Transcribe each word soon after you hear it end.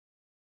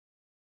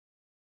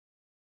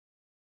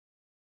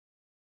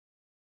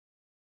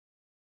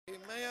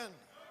Amen.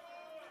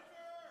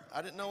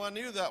 I didn't know I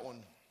knew that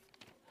one.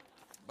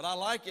 But I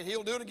like it.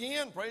 He'll do it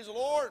again. Praise the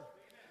Lord.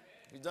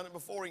 He's done it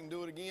before. He can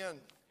do it again.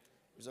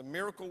 He's a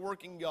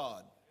miracle-working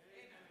God.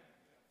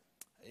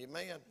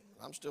 Amen.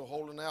 I'm still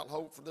holding out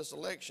hope for this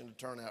election to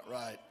turn out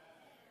right.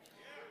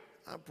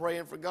 I'm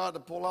praying for God to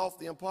pull off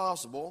the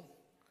impossible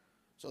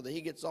so that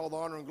He gets all the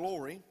honor and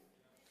glory.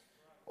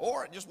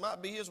 Or it just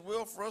might be His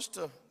will for us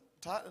to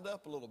tighten it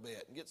up a little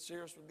bit and get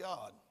serious with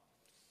God.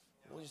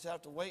 We'll just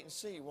have to wait and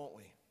see, won't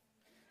we?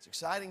 It's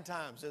exciting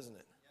times, isn't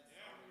it?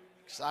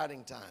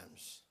 Exciting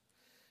times.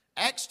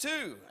 Acts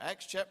 2,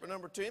 Acts chapter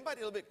number 2.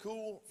 Anybody a little bit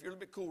cool? If you're a little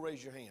bit cool,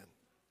 raise your hand.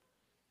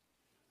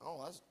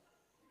 Oh, that's...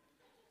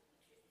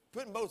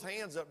 Putting both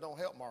hands up don't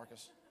help,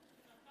 Marcus.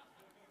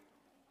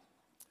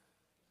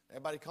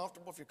 Everybody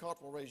comfortable? If you're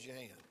comfortable, raise your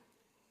hand.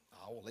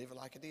 Oh, we'll leave it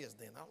like it is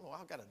then. I don't know.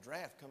 I've got a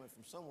draft coming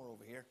from somewhere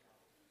over here.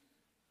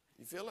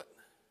 You feel it?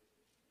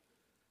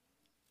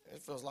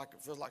 It feels like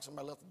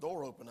somebody left the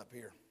door open up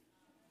here.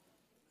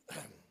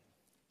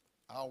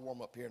 I'll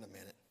warm up here in a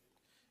minute.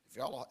 If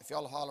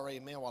y'all holler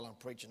amen while I'm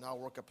preaching, I'll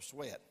work up a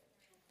sweat.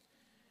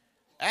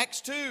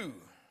 Acts 2.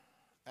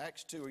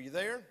 Acts 2. Are you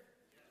there?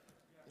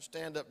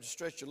 Stand up and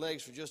stretch your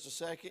legs for just a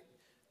second.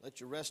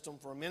 Let you rest them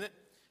for a minute.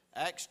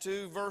 Acts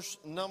 2, verse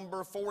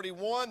number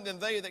 41. Then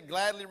they that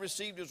gladly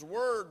received His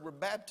word were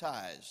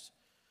baptized.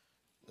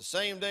 The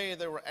same day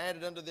there were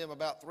added unto them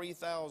about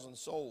 3,000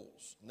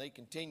 souls. And they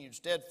continued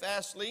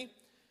steadfastly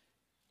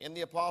in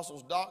the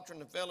apostles' doctrine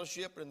and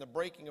fellowship, and in the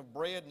breaking of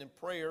bread and in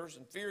prayers.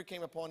 And fear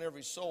came upon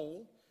every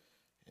soul.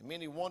 And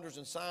many wonders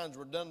and signs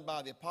were done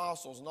by the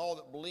apostles. And all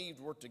that believed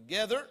were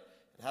together,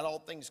 and had all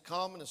things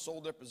common, and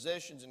sold their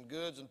possessions and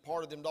goods, and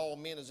parted them to all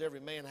men as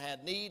every man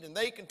had need. And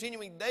they,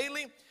 continuing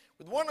daily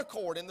with one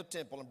accord in the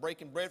temple, and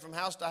breaking bread from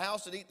house to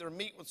house, did eat their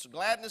meat with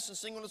gladness and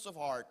singleness of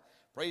heart,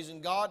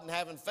 praising God and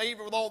having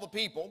favor with all the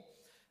people.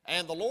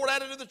 And the Lord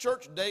added to the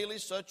church daily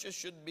such as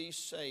should be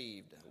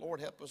saved.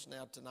 Lord, help us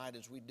now tonight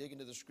as we dig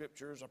into the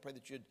Scriptures. I pray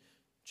that you'd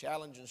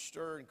challenge and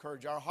stir,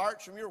 encourage our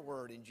hearts from your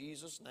word. In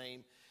Jesus'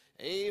 name,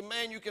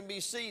 amen. You can be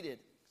seated.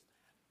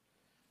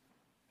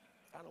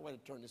 I don't know way to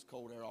turn this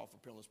cold air off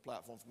up here on this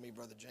platform for me,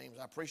 Brother James.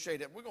 I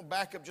appreciate it. We're going to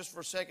back up just for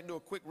a second, do a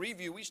quick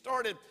review. We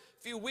started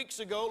a few weeks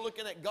ago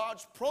looking at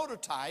God's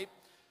prototype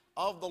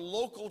of the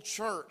local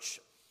church.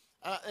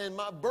 And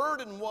my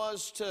burden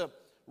was to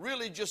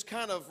really just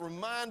kind of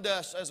remind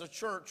us as a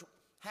church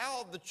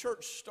how the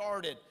church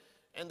started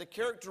and the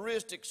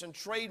characteristics and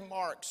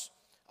trademarks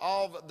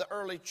of the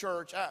early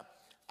church.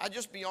 I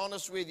just be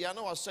honest with you. I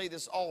know I say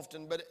this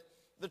often, but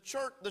the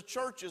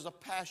church is a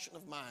passion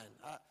of mine.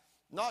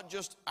 Not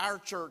just our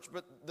church,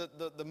 but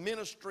the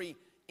ministry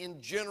in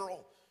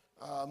general.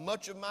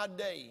 Most of my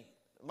day,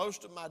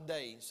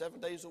 7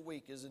 days a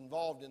week, is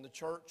involved in the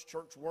church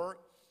work,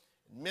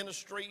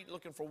 ministry,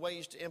 looking for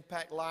ways to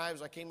impact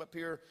lives. I came up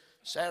here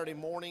Saturday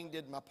morning,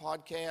 did my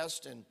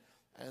podcast,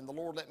 and the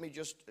Lord let me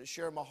just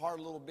share my heart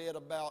a little bit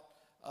about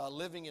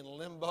living in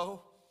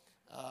limbo.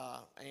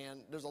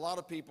 And there's a lot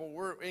of people,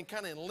 we're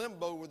kind of in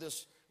limbo with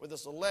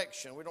this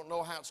election. We don't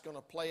know how it's going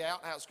to play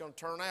out, how it's going to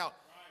turn out.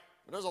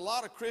 But there's a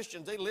lot of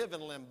Christians, they live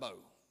in limbo.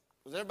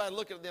 Because everybody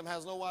looking at them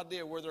has no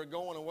idea where they're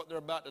going and what they're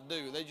about to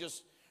do. They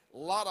just, a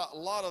lot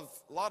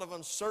of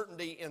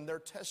uncertainty in their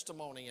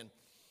testimony. And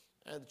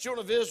the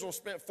children of Israel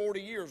spent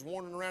 40 years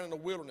wandering around in the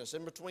wilderness,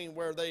 in between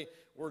where they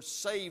were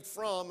saved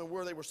from and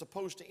where they were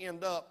supposed to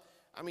end up.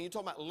 I mean, you're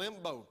talking about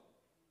limbo.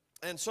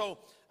 And so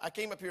I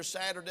came up here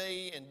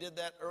Saturday and did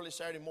that early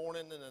Saturday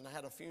morning, and then I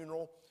had a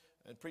funeral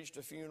and preached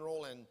a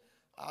funeral. And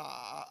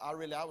I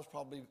was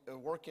probably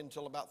working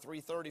until about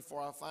 3:30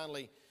 before I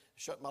finally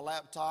shut my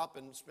laptop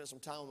and spent some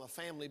time with my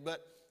family.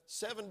 But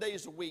 7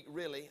 days a week,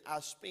 really, I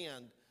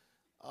spend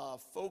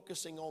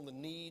focusing on the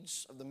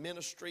needs of the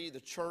ministry, the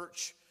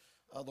church,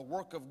 the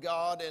work of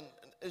God. And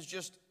it's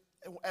just,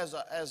 as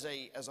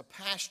a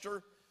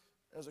pastor,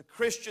 as a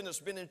Christian that's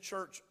been in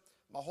church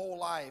my whole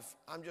life,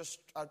 I'm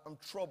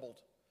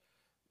troubled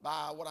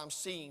by what I'm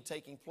seeing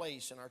taking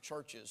place in our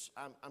churches.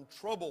 I'm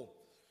troubled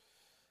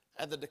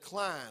at the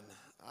decline.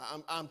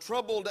 I'm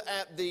troubled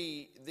at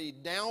the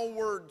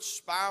downward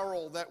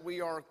spiral that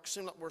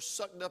seem like we're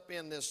sucked up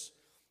in this.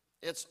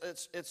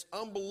 It's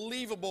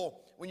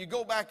unbelievable when you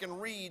go back and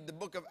read the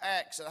book of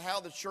Acts and how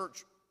the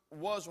church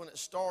was when it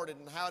started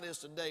and how it is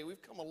today.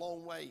 We've come a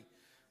long way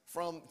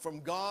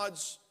from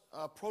God's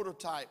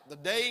prototype. The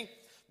day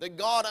that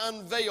God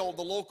unveiled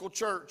the local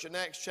church in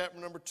Acts chapter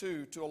number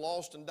 2 to a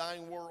lost and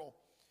dying world.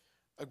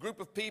 A group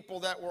of people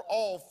that were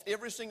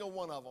every single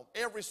one of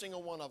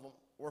them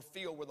were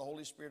filled with the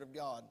Holy Spirit of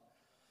God.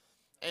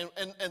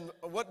 And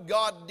what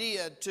God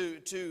did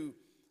to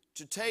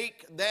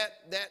take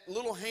that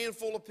little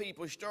handful of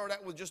people, He started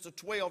out with just the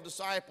 12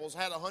 disciples,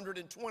 had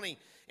 120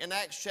 in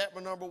Acts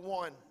chapter number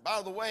 1.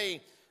 By the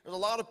way, there's a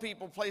lot of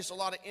people place a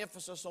lot of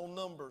emphasis on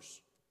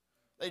numbers.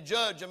 They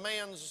judge a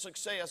man's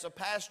success, a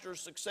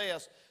pastor's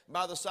success,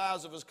 by the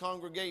size of his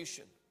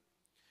congregation.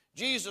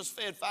 Jesus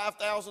fed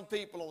 5,000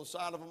 people on the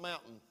side of a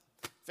mountain,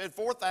 fed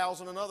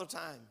 4,000 another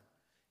time.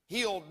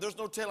 healed, there's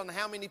no telling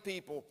how many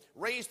people,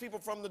 raised people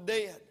from the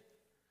dead.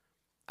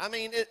 I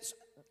mean, it's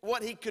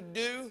what he could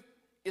do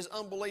is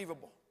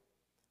unbelievable.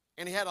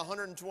 And he had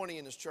 120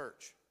 in his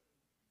church.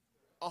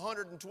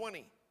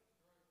 120.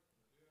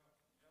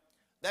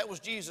 That was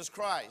Jesus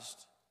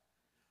Christ,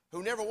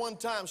 who never one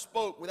time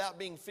spoke without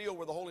being filled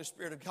with the Holy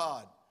Spirit of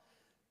God,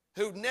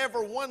 who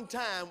never one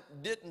time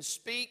didn't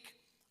speak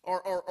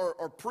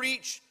or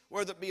preach,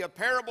 whether it be a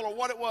parable or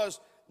what it was.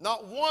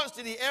 Not once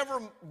did he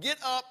ever get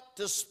up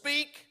to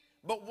speak,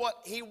 but what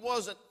he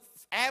wasn't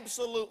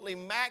absolutely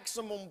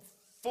maximum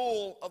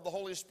full of the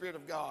Holy Spirit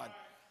of God.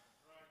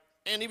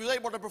 And he was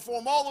able to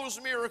perform all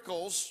those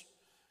miracles.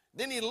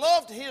 Then he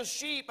loved his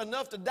sheep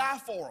enough to die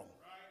for them.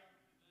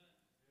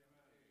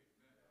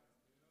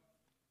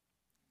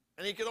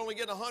 And he could only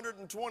get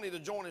 120 to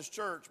join his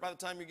church by the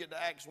time you get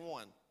to Acts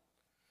 1.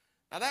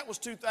 Now that was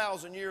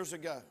 2,000 years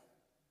ago.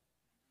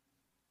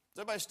 Is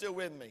everybody still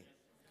with me?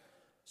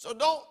 So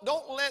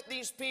don't let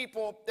these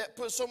people that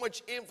put so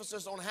much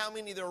emphasis on how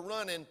many they're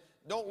running,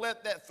 don't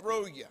let that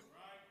throw you.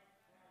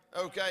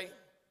 Okay?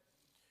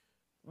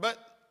 But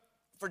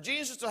for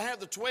Jesus to have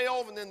the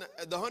 12 and then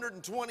the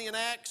 120 in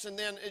Acts, and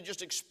then it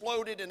just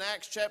exploded in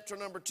Acts chapter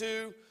number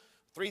 2,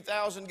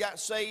 3,000 got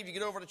saved. You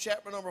get over to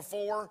chapter number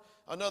 4,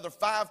 another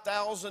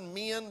 5,000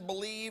 men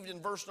believed in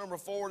verse number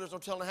 4. There's no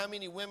telling how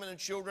many women and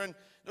children.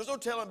 There's no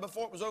telling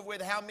before it was over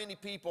with how many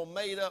people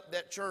made up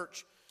that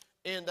church,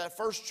 in that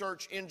first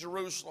church in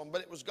Jerusalem.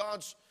 But it was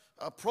God's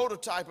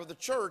prototype of the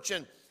church.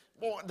 And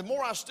boy, the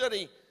more I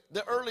study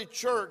the early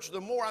church,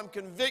 the more I'm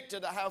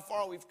convicted of how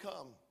far we've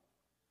come.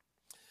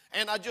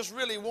 And I just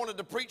really wanted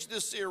to preach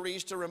this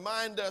series to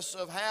remind us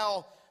of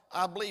how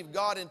I believe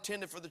God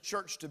intended for the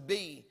church to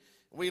be.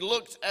 We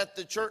looked at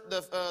the church,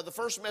 the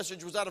first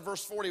message was out of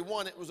verse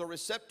 41. It was a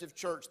receptive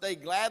church. They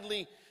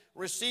gladly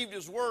received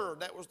his word.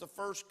 That was the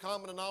first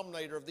common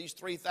denominator of these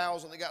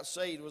 3,000 that got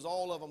saved. Was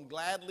all of them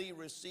gladly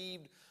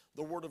received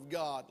the word of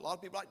God. A lot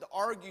of people like to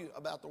argue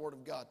about the word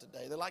of God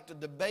today. They like to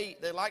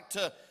debate. They like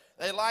to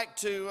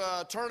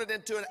turn it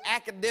into an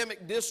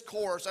academic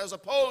discourse as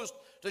opposed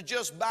to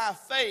just by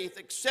faith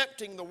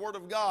accepting the word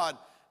of God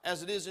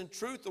as it is in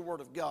truth the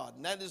word of God.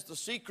 And that is the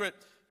secret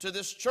to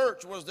this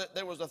church, was that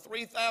there was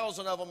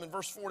 3,000 of them in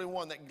verse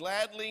 41 that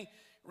gladly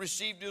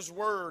received his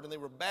word, and they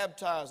were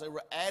baptized. They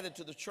were added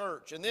to the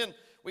church. And then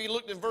we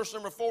looked in verse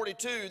number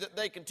 42 that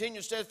they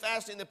continued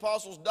steadfastly in the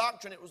apostles'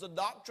 doctrine. It was a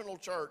doctrinal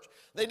church.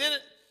 They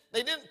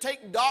didn't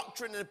take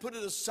doctrine and put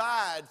it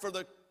aside for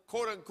the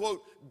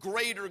quote-unquote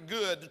greater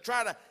good, to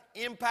try to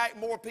impact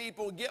more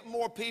people, get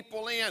more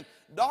people in.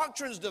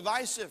 Doctrine's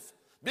divisive.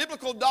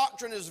 Biblical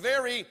doctrine is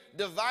very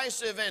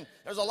divisive, and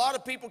there's a lot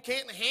of people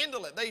can't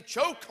handle it. They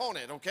choke on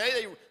it,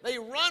 okay? They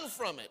run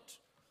from it.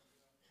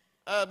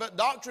 But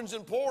doctrine's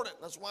important.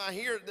 That's why I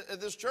hear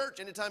at this church,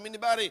 anytime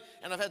anybody,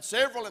 and I've had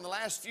several in the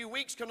last few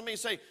weeks come to me and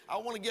say, I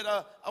want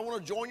to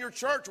join your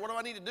church. What do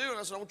I need to do? And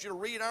I said, I want you to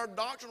read our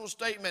doctrinal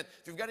statement.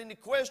 If you've got any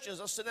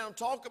questions, I'll sit down and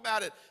talk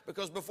about it,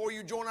 because before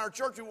you join our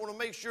church, we want to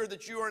make sure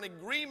that you are in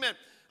agreement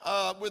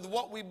with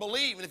what we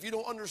believe. And if you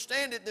don't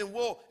understand it, then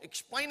we'll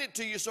explain it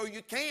to you so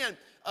you can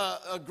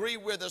agree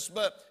with us.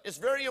 But it's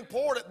very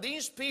important.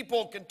 These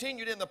people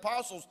continued in the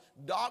apostles'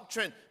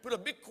 doctrine. Put a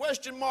big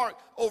question mark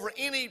over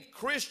any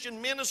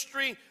Christian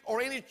ministry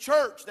or any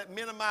church that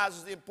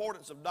minimizes the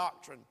importance of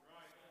doctrine.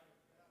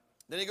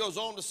 Then he goes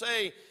on to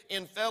say,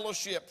 in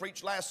fellowship,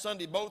 preached last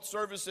Sunday, both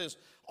services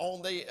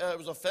on it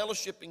was a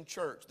fellowshipping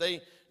church.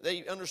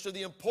 They understood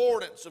the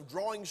importance of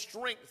drawing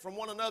strength from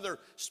one another,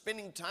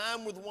 spending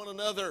time with one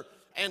another,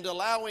 and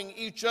allowing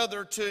each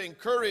other to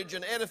encourage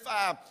and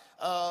edify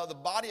the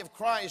body of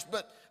Christ.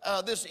 But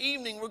this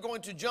evening we're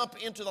going to jump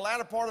into the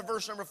latter part of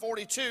verse number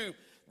 42,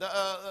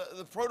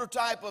 the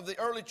prototype of the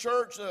early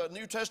church, the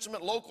New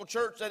Testament local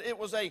church, that it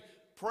was a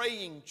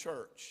praying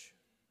church.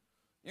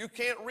 You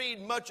can't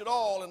read much at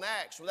all in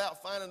Acts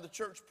without finding the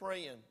church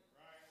praying.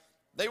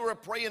 They were a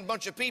praying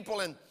bunch of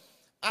people, and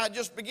I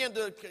just began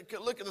to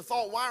look at the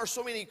thought, why are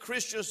so many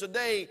Christians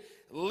today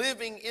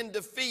living in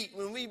defeat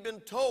when we've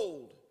been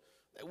told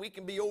that we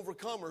can be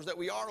overcomers, that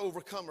we are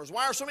overcomers?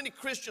 Why are so many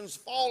Christians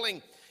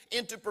falling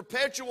into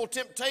perpetual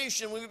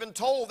temptation when we've been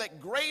told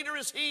that greater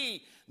is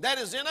He that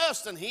is in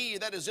us than he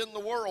that is in the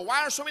world?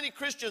 Why are so many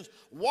Christians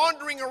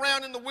wandering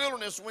around in the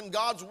wilderness when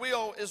God's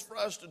will is for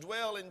us to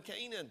dwell in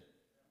Canaan?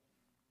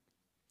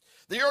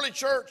 The early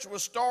church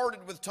was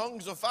started with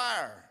tongues of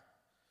fire.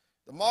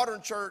 The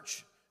modern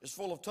church is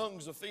full of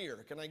tongues of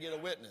fear. Can I get a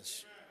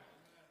witness?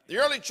 The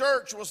early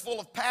church was full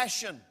of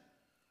passion.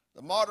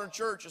 The modern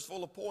church is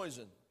full of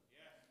poison.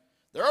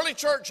 The early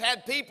church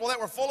had people that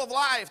were full of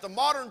life. The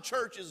modern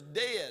church is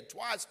dead,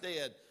 twice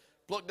dead,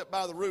 plucked up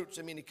by the roots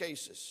in many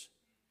cases.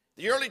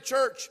 The early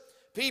church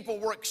people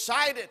were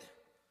excited.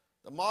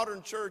 The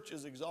modern church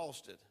is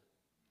exhausted.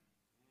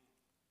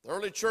 The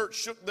early church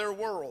shook their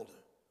world.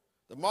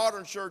 The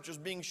modern church is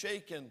being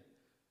shaken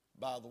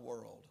by the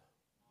world.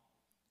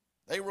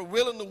 They were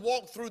willing to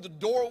walk through the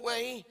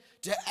doorway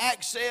to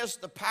access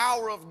the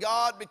power of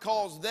God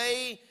because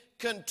they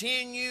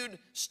continued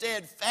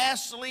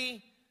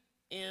steadfastly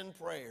in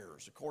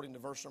prayers, according to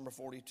verse number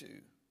 42.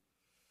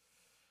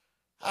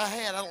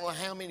 I don't know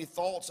how many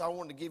thoughts I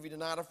wanted to give you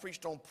tonight. I've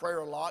preached on prayer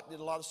a lot, did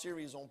a lot of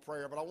series on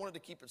prayer, but I wanted to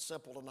keep it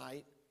simple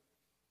tonight.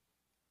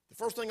 The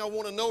first thing I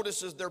want to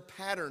notice is their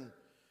pattern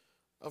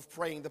of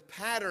praying, the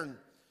pattern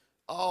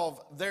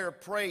of their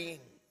praying.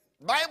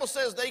 The Bible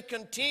says they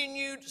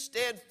continued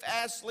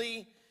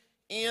steadfastly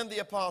in the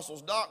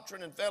apostles'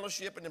 doctrine and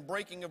fellowship and in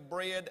breaking of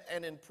bread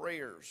and in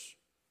prayers.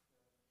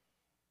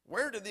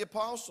 Where did the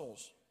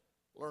apostles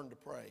learn to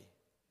pray?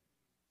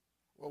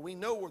 Well, we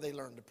know where they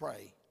learned to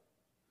pray.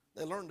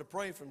 They learned to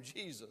pray from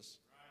Jesus.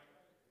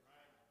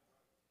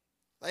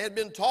 They had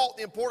been taught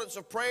the importance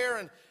of prayer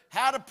and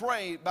how to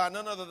pray by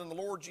none other than the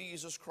Lord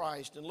Jesus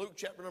Christ. In Luke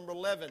chapter number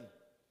 11,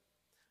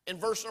 in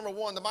verse number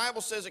 1, the Bible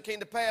says it came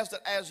to pass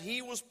that as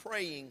he was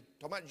praying,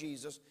 talking about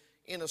Jesus,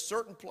 in a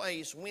certain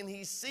place, when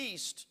he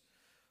ceased,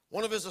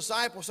 one of his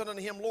disciples said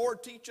unto him,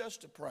 Lord, teach us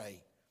to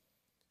pray,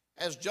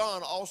 as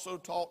John also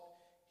taught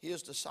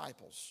his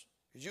disciples.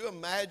 Could you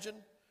imagine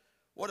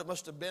what it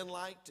must have been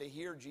like to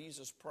hear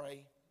Jesus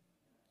pray?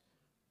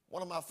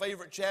 One of my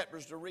favorite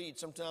chapters to read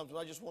sometimes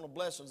when I just want to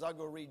bless us, I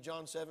go read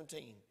John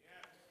 17,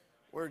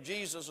 where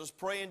Jesus was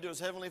praying to his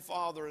heavenly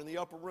Father in the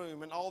upper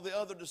room, and all the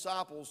other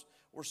disciples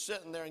were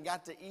sitting there and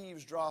got to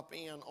eavesdrop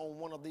in on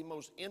one of the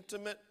most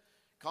intimate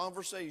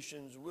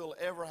conversations we'll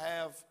ever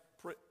have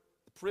the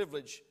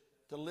privilege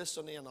to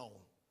listen in on.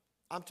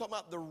 I'm talking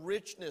about the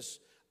richness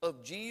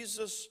of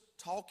Jesus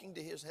talking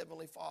to his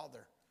heavenly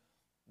Father,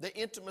 the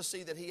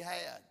intimacy that he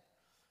had.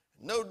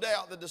 No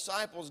doubt the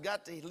disciples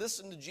got to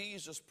listen to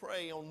Jesus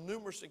pray on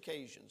numerous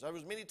occasions. There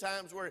was many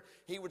times where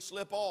he would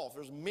slip off.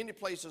 There's many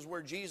places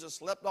where Jesus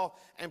slept off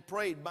and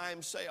prayed by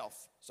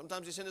himself.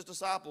 Sometimes he sent his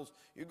disciples,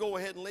 you go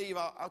ahead and leave,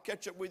 I'll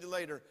catch up with you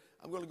later.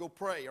 I'm going to go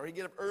pray. Or he'd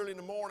get up early in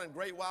the morning, a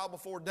great while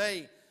before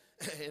day,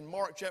 in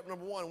Mark chapter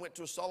number 1, went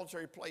to a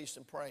solitary place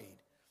and prayed.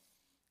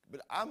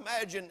 But I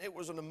imagine it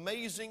was an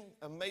amazing,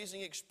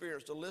 amazing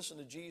experience to listen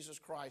to Jesus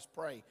Christ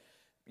pray.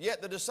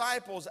 Yet the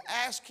disciples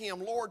asked him,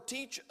 Lord,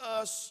 teach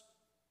us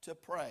to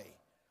pray.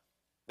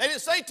 They didn't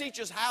say teach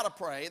us how to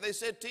pray. They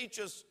said teach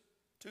us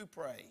to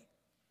pray.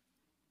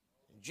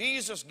 And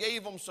Jesus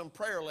gave them some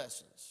prayer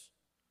lessons.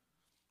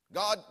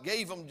 God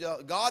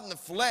in the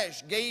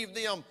flesh gave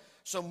them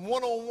some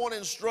one-on-one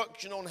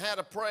instruction on how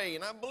to pray.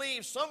 And I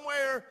believe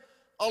somewhere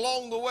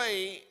along the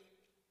way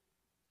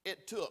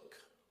it took.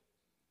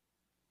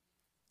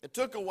 It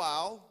took a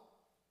while.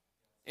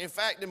 In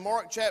fact, in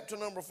Mark chapter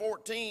number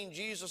 14,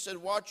 Jesus said,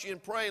 watch ye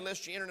and pray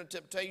lest ye enter into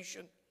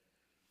temptation.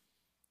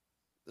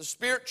 The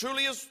spirit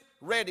truly is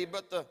ready,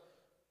 but the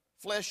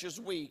flesh is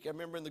weak. I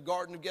remember in the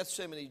Garden of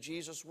Gethsemane,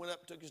 Jesus went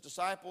up, took his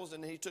disciples,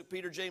 and he took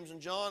Peter, James, and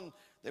John.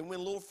 They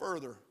went a little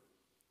further.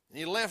 And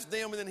he left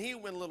them, and then he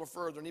went a little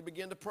further, and he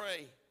began to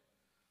pray.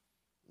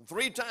 And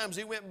 3 times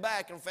he went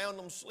back and found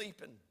them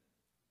sleeping.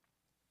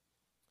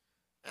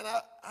 And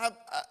I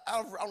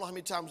don't know how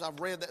many times I've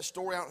read that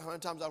story. I don't know how many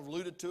times I've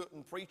alluded to it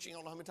in preaching. I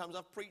don't know how many times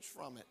I've preached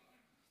from it.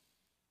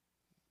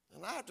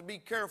 And I have to be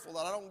careful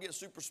that I don't get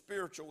super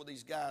spiritual with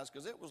these guys,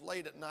 because it was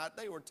late at night.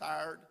 They were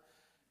tired.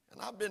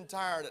 And I've been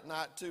tired at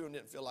night too and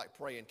didn't feel like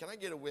praying. Can I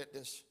get a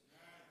witness?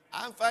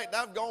 In fact,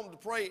 I've gone to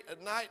pray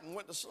at night and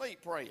went to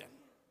sleep praying.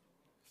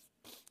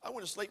 I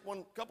went to sleep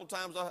a couple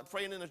times. I was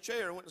praying in a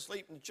chair and went to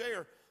sleep in the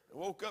chair and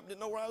woke up and didn't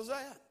know where I was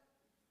at.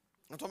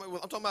 I'm talking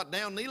about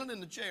down kneeling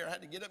in the chair. I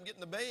had to get up and get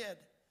in the bed.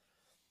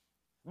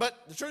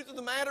 But the truth of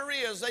the matter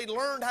is they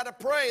learned how to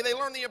pray. They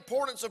learned the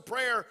importance of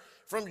prayer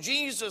from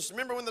Jesus.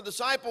 Remember when the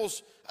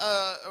disciples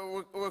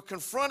were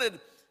confronted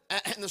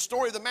in the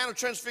story of the Mount of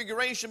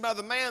Transfiguration by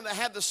the man that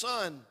had the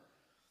son.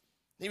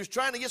 He was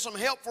trying to get some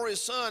help for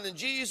his son, and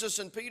Jesus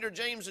and Peter,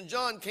 James, and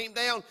John came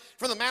down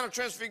from the Mount of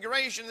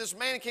Transfiguration. This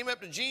man came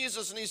up to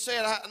Jesus and he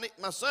said,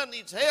 my son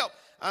needs help.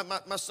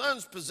 My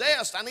son's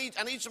possessed. I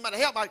need somebody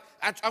to help.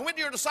 I went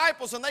to your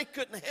disciples and they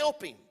couldn't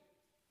help him.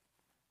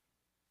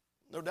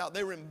 No doubt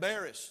they were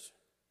embarrassed.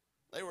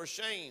 They were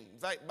ashamed. In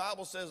fact, the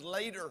Bible says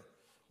later,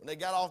 when they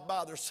got off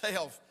by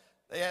themselves,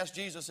 they asked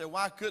Jesus, said,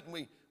 why couldn't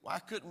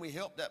we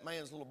help that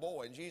man's little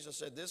boy? And Jesus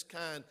said, this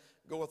kind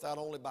goeth out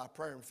only by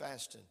prayer and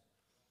fasting.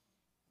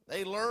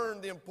 They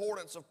learned the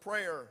importance of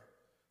prayer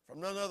from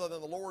none other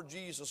than the Lord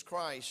Jesus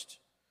Christ.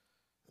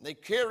 And they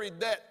carried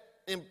that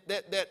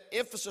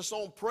emphasis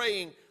on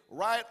praying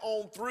right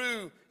on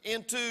through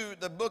into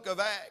the book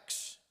of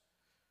Acts.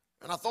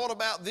 And I thought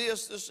about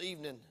this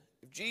evening.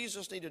 If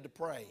Jesus needed to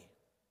pray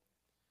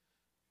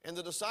and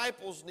the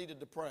disciples needed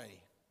to pray,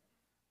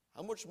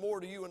 how much more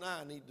do you and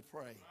I need to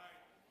pray?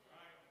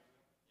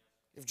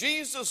 If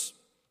Jesus,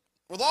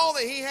 with all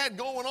that he had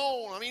going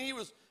on, I mean, he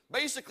was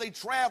basically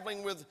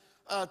traveling with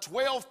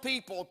 12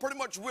 people, pretty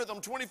much with them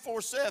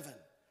 24/7.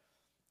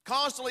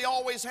 Constantly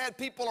always had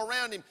people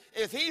around him.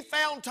 If he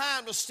found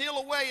time to steal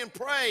away and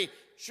pray,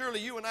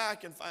 surely you and I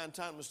can find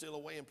time to steal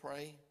away and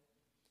pray.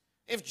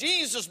 If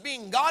Jesus,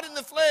 being God in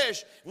the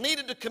flesh,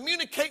 needed to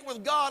communicate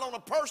with God on a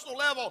personal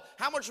level,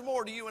 how much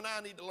more do you and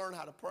I need to learn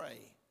how to pray?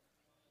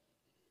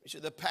 You see,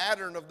 the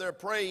pattern of their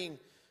praying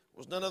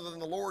was none other than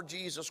the Lord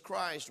Jesus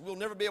Christ. We'll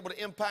never be able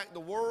to impact the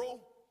world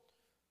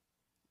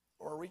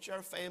or reach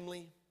our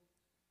family,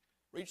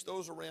 reach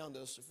those around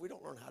us if we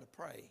don't learn how to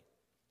pray.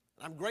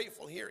 And I'm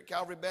grateful here at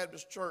Calvary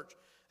Baptist Church.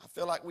 I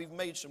feel like we've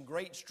made some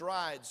great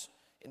strides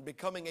in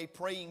becoming a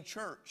praying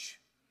church.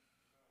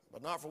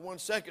 But not for 1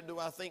 second do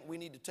I think we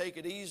need to take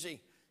it easy,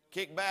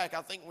 kick back.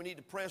 I think we need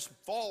to press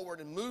forward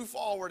and move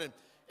forward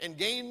and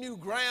gain new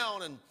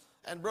ground.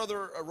 And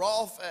Brother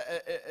Rolf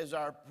is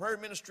our prayer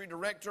ministry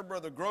director.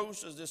 Brother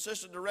Gross is the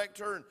assistant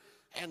director.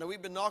 And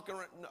we've been knocking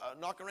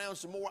around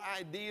some more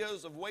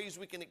ideas of ways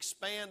we can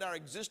expand our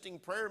existing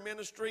prayer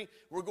ministry.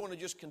 We're going to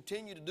just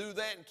continue to do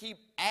that and keep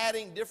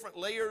adding different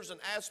layers and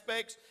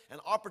aspects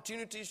and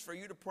opportunities for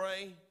you to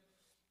pray.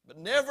 But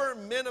never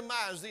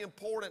minimize the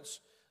importance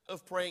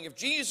of praying. If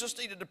Jesus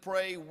needed to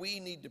pray, we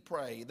need to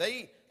pray.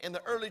 They, in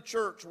the early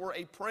church, were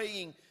a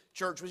praying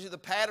church. We see the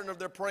pattern of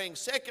their praying.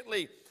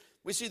 Secondly,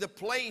 we see the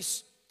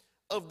place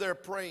of their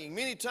praying.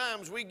 Many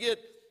times we get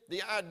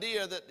the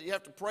idea that you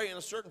have to pray in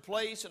a certain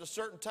place at a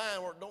certain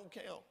time or it don't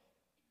count.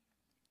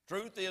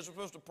 Truth is, we're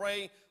supposed to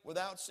pray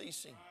without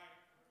ceasing.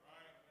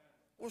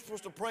 We're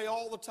supposed to pray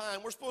all the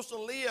time. We're supposed to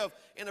live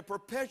in a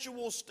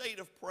perpetual state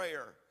of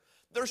prayer.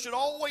 There should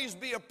always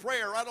be a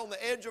prayer right on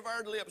the edge of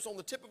our lips, on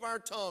the tip of our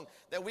tongue,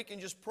 that we can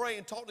just pray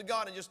and talk to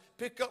God and just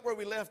pick up where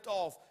we left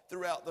off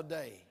throughout the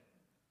day.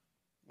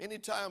 Many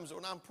times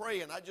when I'm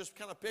praying, I just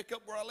kind of pick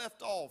up where I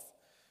left off.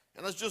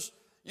 And it's just,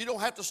 you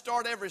don't have to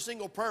start every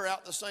single prayer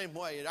out the same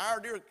way. And our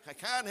dear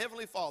kind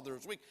Heavenly Father,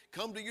 as we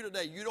come to you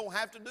today, you don't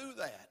have to do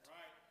that.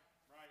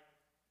 Right.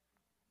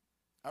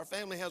 Our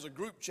family has a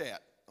group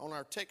chat on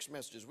our text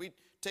messages. We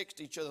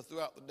text each other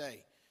throughout the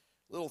day,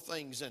 little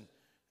things, and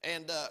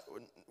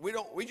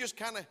we just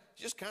kind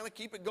of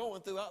keep it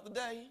going throughout the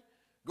day.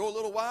 Go a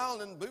little while,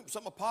 and then boom,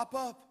 something will pop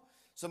up.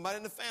 Somebody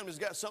in the family's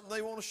got something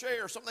they want to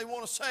share, something they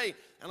want to say,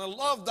 and I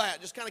love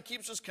that. Just kind of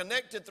keeps us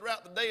connected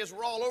throughout the day as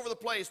we're all over the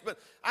place. But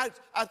I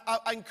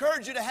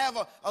encourage you to have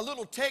a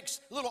little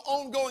text, a little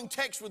ongoing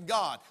text with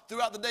God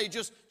throughout the day.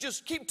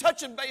 Just keep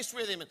touching base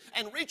with Him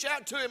and reach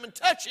out to Him and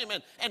touch Him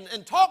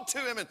and talk to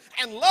Him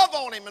and love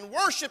on Him and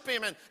worship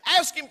Him and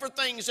ask Him for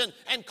things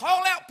and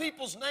call out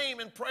people's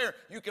name in prayer.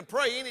 You can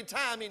pray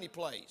anytime, any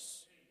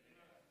place.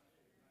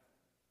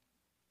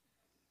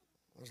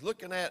 I was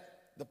looking at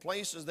the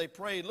places they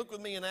prayed. Look with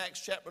me in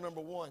Acts chapter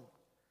number 1.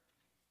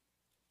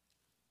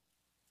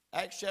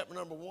 Acts chapter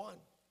number 1.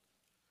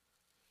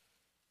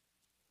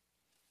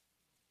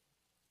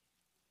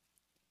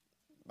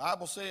 The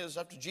Bible says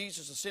after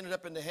Jesus ascended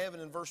up into heaven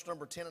in verse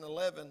number 10 and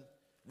 11,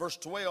 verse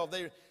 12,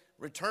 they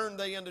returned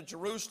unto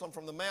Jerusalem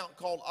from the mount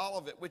called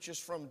Olivet, which is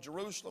from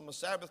Jerusalem a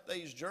Sabbath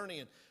day's journey.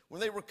 And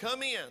when they were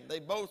come in, they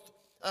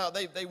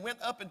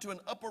went up into an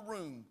upper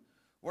room,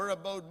 where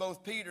abode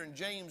both Peter and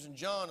James and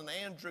John and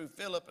Andrew,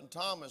 Philip and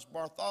Thomas,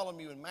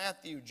 Bartholomew and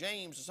Matthew,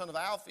 James the son of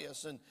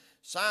Alphaeus, and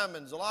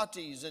Simon,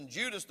 Zelotes, and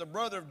Judas the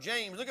brother of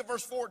James. Look at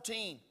verse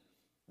 14.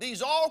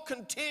 These all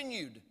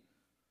continued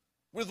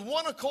with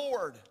one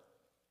accord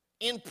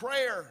in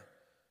prayer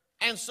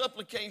and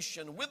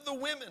supplication with the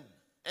women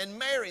and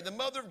Mary, the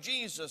mother of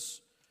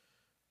Jesus,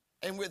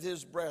 and with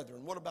his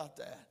brethren. What about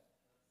that?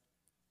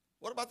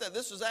 What about that?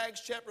 This is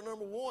Acts chapter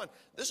number 1.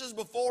 This is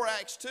before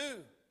Acts 2.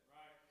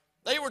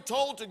 They were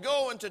told to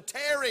go and to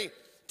tarry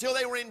till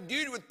they were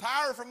endued with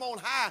power from on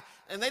high.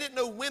 And they didn't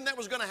know when that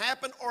was going to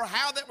happen or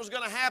how that was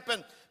going to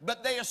happen.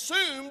 But they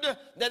assumed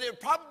that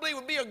it probably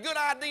would be a good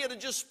idea to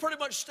just pretty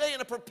much stay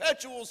in a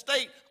perpetual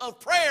state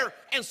of prayer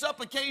and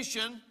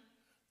supplication.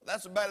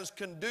 That's about as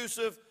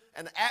conducive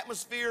an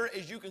atmosphere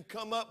as you can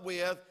come up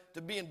with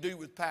to be endued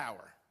with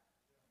power.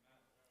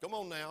 Come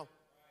on now.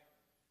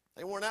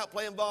 They weren't out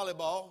playing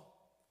volleyball.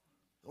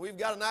 We've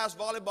got a nice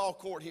volleyball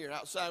court here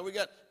outside. We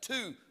got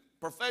 2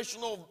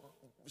 professional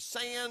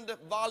sand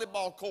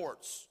volleyball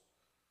courts.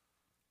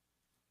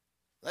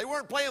 They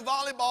weren't playing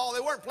volleyball. They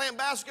weren't playing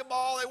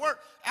basketball. They weren't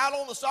out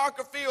on the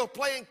soccer field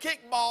playing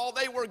kickball.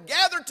 They were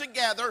gathered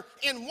together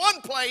in one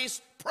place,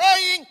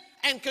 praying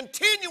and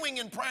continuing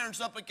in prayer and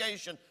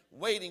supplication,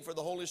 waiting for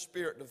the Holy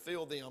Spirit to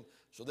fill them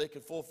so they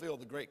could fulfill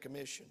the Great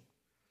Commission.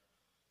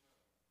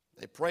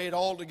 They prayed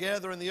all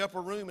together in the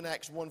upper room in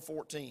Acts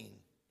 1:14.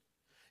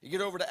 You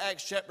get over to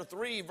Acts chapter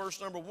 3,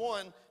 verse number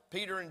 1,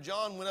 Peter and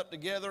John went up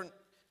together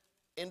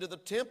into the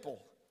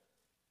temple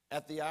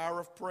at the hour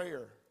of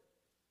prayer,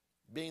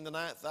 being the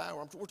 9th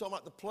hour. We're talking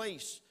about the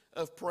place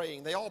of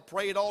praying. They all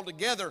prayed all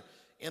together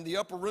in the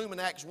upper room in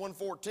Acts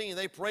 1:14.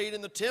 They prayed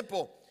in the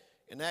temple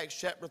in Acts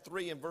chapter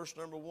 3 and verse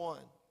number 1.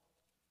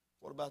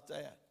 What about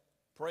that?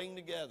 Praying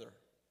together.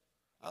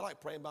 I like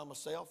praying by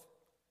myself.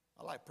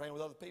 I like praying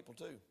with other people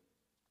too.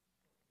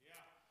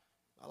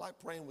 I like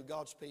praying with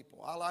God's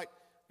people. I like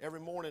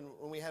every morning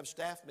when we have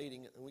staff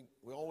meeting, and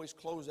we always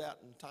close out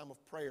in time of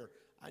prayer.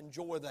 I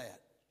enjoy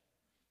that.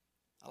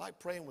 I like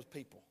praying with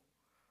people.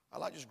 I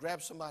like just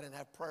grab somebody and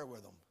have prayer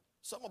with them.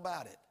 Something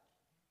about it.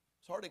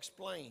 It's hard to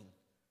explain.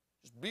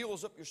 It just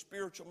builds up your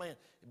spiritual man.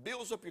 It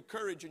builds up your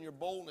courage and your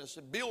boldness.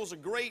 It builds a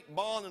great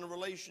bond and a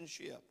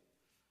relationship.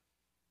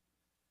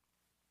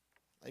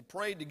 They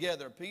prayed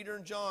together. Peter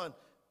and John,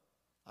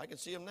 I can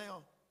see them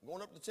now,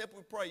 going up to the temple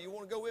to pray. You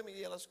want to go with me?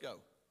 Yeah, let's go.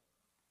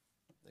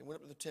 They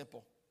went up to the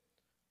temple.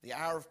 The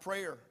hour of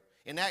prayer.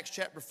 In Acts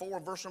chapter 4,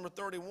 verse number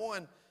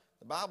 31,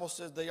 the Bible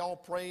says they all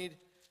prayed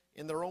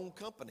in their own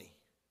company.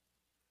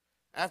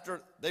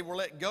 After they were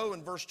let go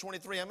in verse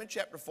 23, I'm in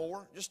chapter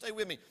 4. Just stay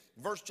with me.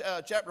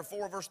 Chapter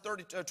 4, verse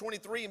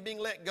 23, and being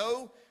let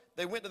go,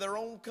 they went to their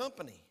own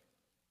company.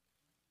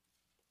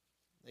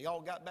 They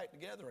all got back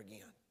together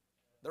again.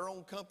 Their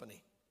own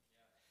company.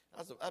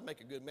 That'd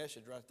make a good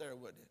message right there,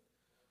 wouldn't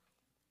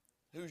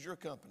it? Who's your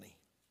company?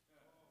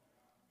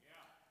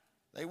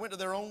 They went to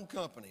their own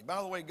company.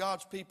 By the way,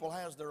 God's people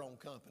has their own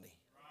company.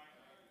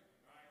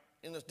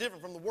 And it's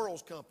different from the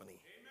world's company.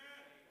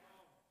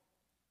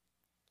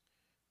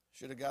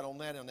 Should have got on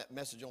that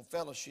message on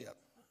fellowship.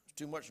 It's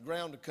too much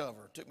ground to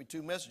cover. It took me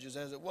 2 messages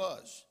as it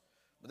was.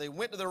 But they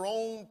went to their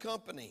own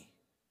company.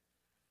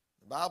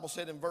 The Bible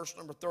said in verse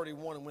number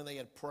 31, and when they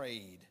had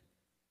prayed,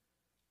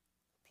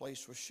 the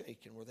place was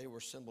shaken where they were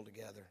assembled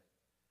together.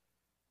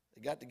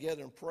 They got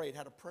together and prayed,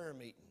 had a prayer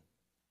meeting.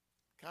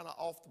 Kind of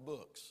off the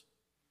books.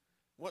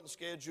 Wasn't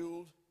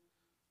scheduled.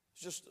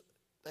 It's just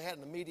they had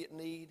an immediate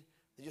need.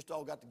 They just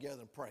all got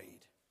together and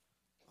prayed.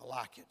 I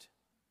like it.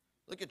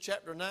 Look at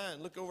chapter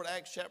 9. Look over at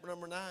Acts chapter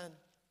number 9.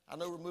 I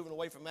know we're moving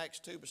away from Acts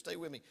 2, but stay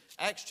with me.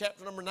 Acts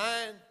chapter number 9.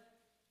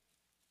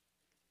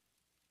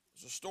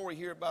 There's a story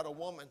here about a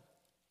woman,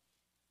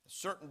 a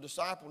certain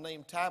disciple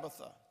named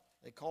Tabitha.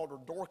 They called her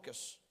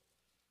Dorcas.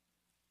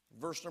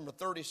 Verse number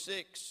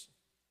 36.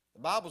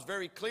 The Bible's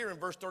very clear in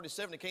verse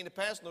 37. It came to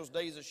pass in those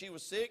days that she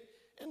was sick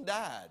and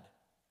died.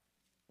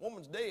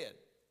 Woman's dead.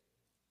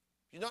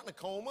 She's not in a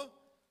coma.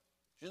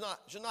 She's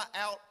not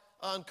out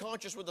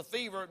unconscious with a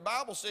fever. The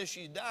Bible says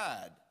she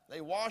died.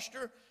 They washed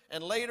her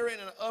and laid her in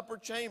an upper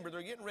chamber.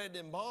 They're getting ready to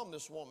embalm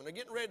this woman. They're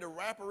getting ready to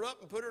wrap her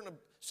up and put her in a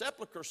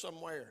sepulcher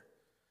somewhere.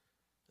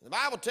 And the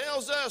Bible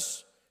tells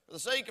us, for the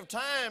sake of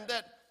time,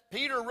 that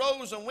Peter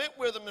rose and went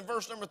with them in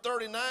verse number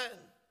 39. The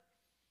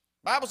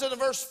Bible says in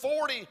verse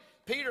 40,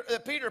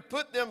 Peter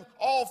put them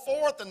all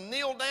forth and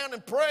kneeled down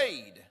and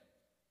prayed.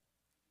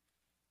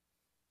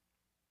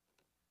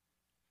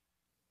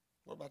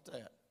 What about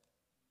that?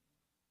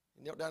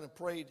 He knelt down and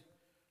prayed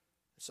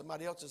at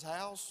somebody else's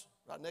house,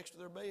 right next to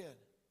their bed.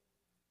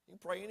 You can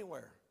pray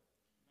anywhere.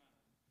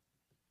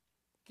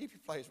 Keep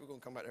your place. We're going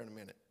to come back there in a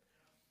minute.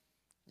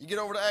 You get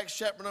over to Acts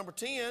chapter number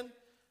 10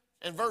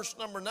 and verse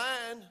number 9.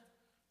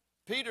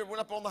 Peter went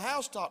up on the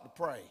housetop to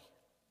pray.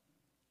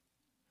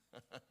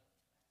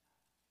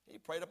 He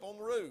prayed up on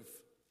the roof.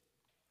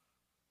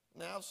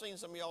 Now, I've seen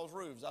some of y'all's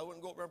roofs. I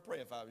wouldn't go up there and pray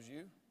if I was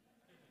you.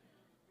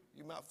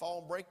 You might fall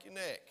and break your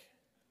neck.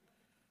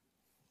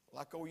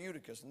 Like old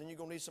Eutychus, and then you're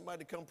going to need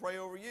somebody to come pray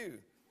over you.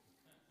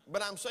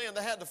 But I'm saying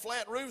they had the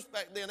flat roofs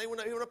back then. He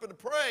went up to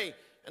pray,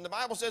 and the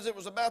Bible says it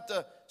was about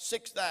the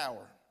 6th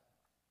hour.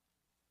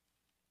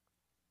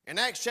 In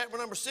Acts chapter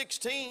number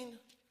 16,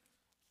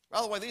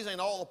 by the way, these ain't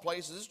all the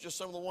places. This is just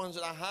some of the ones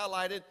that I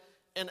highlighted.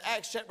 In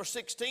Acts chapter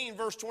 16,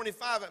 verse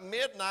 25, at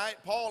midnight,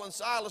 Paul and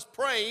Silas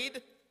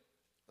prayed.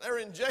 They're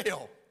in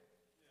jail.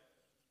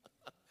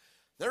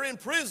 They're in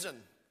prison.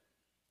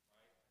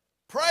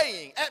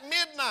 Praying at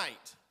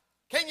midnight.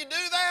 Can you do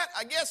that?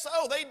 I guess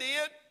so. They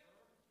did.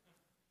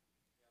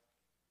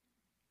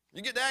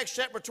 You get to Acts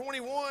chapter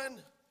 21.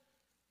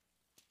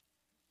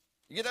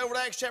 You get over to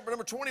Acts chapter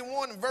number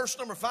 21 and verse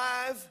number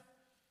 5.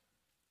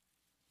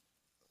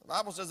 The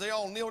Bible says they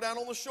all kneeled down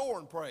on the shore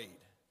and prayed.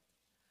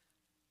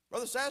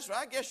 Brother Sasser,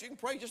 I guess you can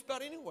pray just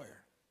about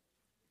anywhere.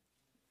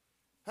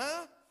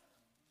 Huh?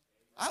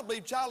 I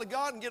believe child of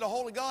God can get a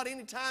hold of God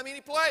anytime,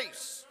 any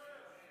place.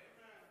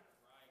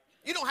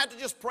 You don't have to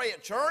just pray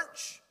at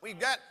church. We've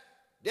got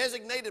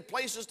designated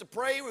places to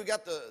pray. We've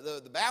got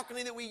the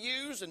balcony that we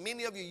use, and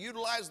many of you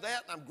utilize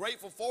that, and I'm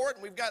grateful for it.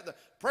 And we've got the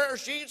prayer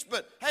sheets,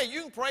 but hey,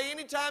 you can pray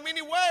anytime,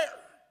 anywhere.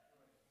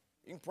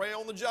 You can pray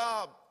on the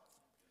job.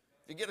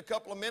 If you get a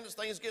couple of minutes,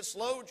 things get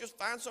slow, just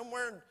find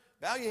somewhere and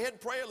bow your head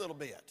and pray a little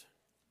bit.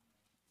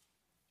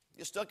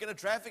 Get stuck in a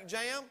traffic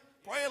jam,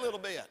 pray a little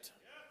bit.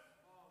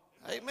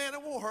 Amen,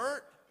 it won't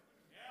hurt.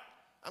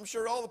 I'm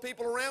sure all the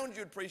people around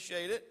you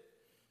appreciate it,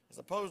 as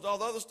opposed to all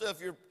the other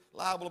stuff you're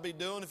liable to be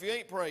doing if you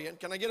ain't praying.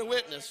 Can I get a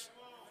witness?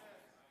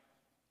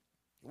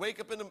 You wake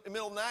up in the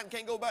middle of the night and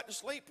can't go back to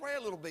sleep, pray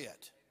a little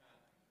bit.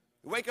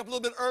 You wake up a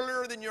little bit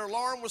earlier than your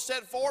alarm was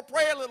set for,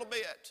 pray a little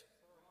bit.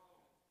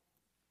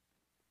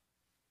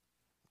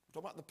 I'm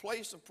talking about the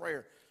place of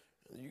prayer.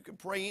 You can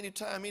pray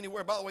anytime,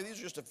 anywhere. By the way, these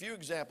are just a few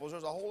examples.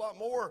 There's a whole lot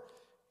more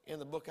in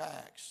the book of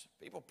Acts.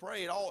 People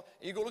prayed all.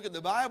 You go look at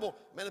the Bible,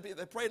 man,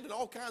 they prayed in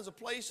all kinds of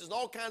places, in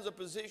all kinds of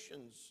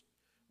positions.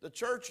 The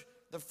church,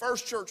 the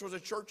first church was a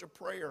church of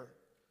prayer.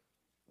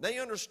 They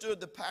understood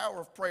the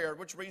power of prayer,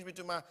 which brings me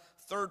to my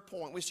third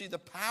point. We see the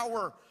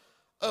power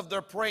of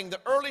their praying.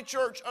 The early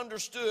church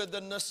understood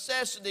the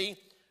necessity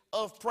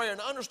of prayer.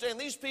 Now understand,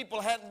 these people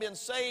hadn't been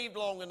saved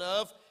long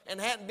enough and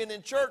hadn't been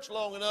in church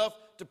long enough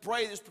to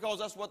pray just because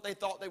that's what they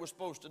thought they were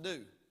supposed to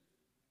do.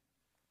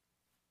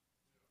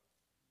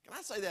 Can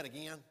I say that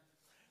again?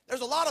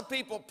 There's a lot of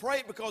people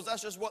pray because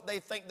that's just what they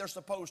think they're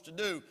supposed to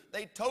do.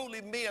 They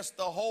totally miss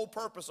the whole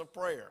purpose of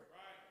prayer.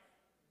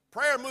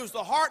 Prayer moves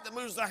the heart, that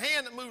moves the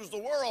hand, that moves the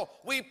world.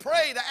 We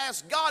pray to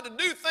ask God to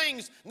do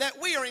things that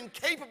we are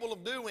incapable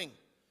of doing.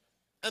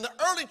 And the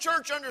early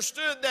church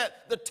understood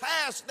that the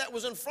task that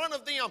was in front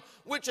of them,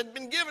 which had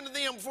been given to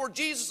them before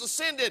Jesus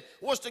ascended,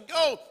 was to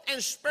go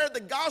and spread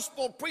the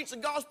gospel, preach the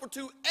gospel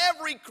to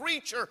every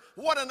creature.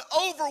 What an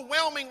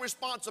overwhelming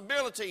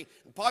responsibility.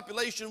 The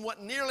population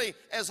wasn't nearly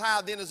as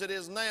high then as it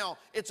is now.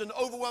 It's an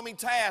overwhelming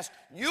task.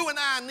 You and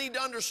I need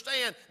to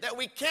understand that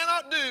we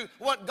cannot do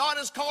what God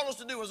has called us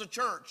to do as a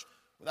church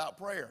without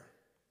prayer.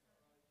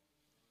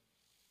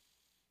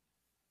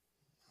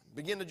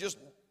 Begin to just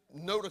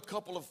note a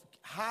couple of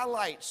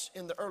highlights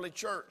in the early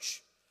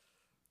church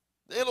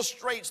that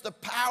illustrates the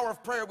power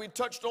of prayer. We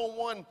touched on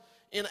one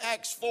in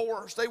Acts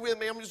 4. Stay with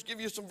me. I'm going to just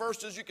give you some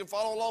verses. You can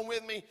follow along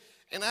with me.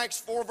 In Acts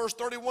 4, verse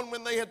 31,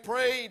 when they had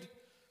prayed,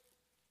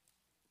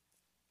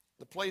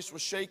 the place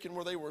was shaken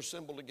where they were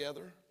assembled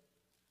together.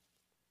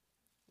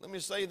 Let me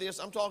say this.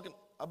 I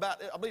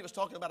believe it's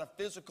talking about a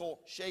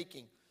physical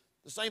shaking.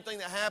 The same thing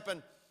that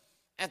happened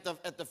at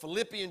the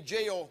Philippian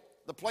jail.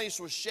 The place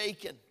was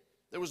shaken.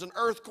 There was an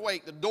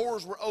earthquake. The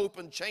doors were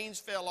open. Chains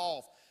fell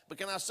off. But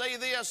can I say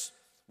this?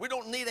 We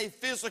don't need a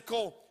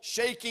physical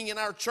shaking in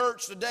our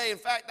church today. In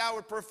fact, I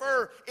would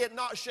prefer it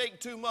not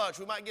shake too much.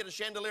 We might get a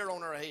chandelier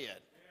on our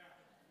head.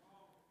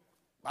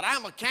 But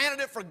I'm a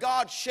candidate for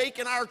God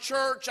shaking our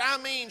church. I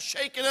mean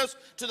shaking us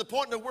to the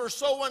point that we're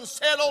so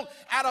unsettled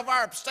out of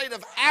our state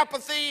of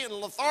apathy and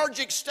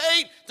lethargic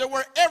state that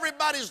where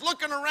everybody's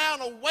looking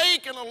around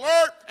awake and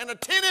alert and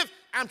attentive.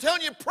 I'm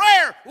telling you,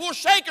 prayer will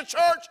shake a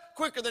church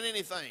quicker than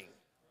anything.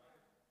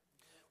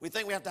 We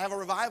think we have to have a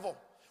revival.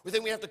 We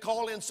think we have to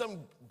call in some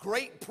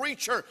great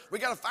preacher. We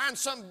got to find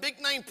some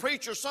big name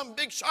preacher, some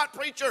big shot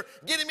preacher,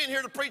 get him in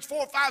here to preach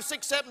 4, 5,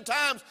 6, 7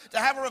 times to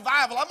have a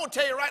revival. I'm going to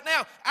tell you right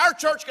now, our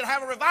church could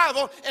have a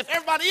revival if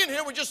everybody in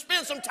here would just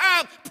spend some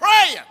time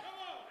praying.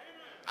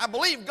 I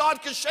believe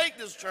God could shake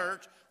this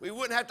church. We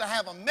wouldn't have to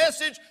have a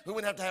message. We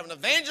wouldn't have to have an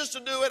evangelist to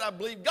do it. I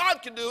believe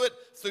God can do it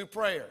through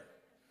prayer.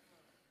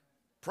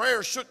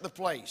 Prayer shook the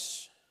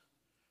place.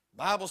 The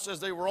Bible says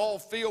they were all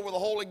filled with the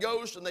Holy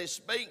Ghost and they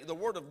spake the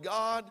word of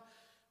God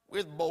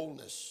with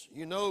boldness.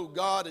 You know,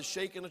 God is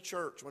shaking a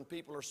church when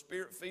people are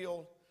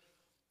spirit-filled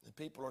and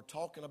people are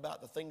talking about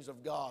the things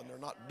of God. And they're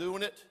not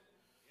doing it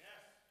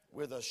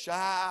with a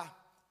shy,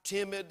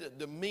 timid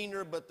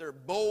demeanor, but they're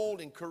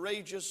bold and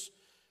courageous.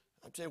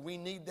 I'm telling you, we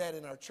need that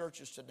in our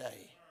churches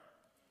today.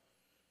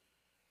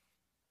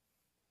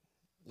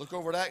 Look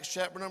over at Acts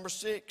chapter number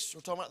 6.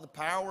 We're talking about the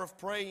power of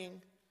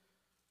praying.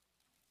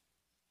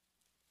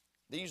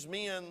 These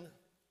men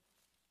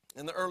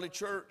in the early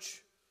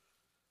church,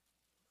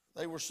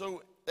 they were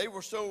so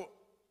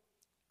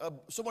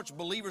much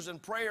believers in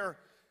prayer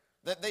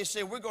that they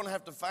said, we're going to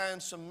have to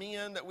find some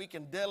men that we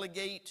can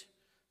delegate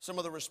some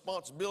of the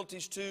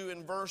responsibilities to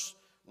in verse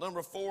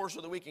number 4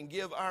 so that we can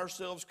give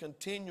ourselves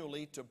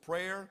continually to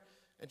prayer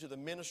and to the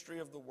ministry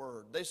of the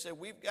word. They said,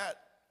 we've got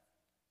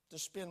to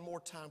spend more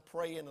time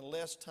praying and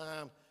less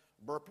time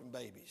burping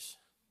babies.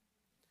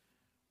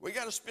 We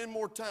got to spend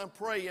more time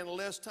praying and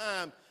less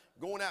time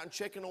going out and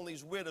checking on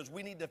these widows.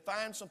 We need to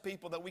find some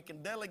people that we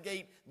can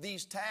delegate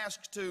these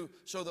tasks to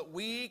so that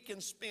we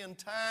can spend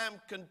time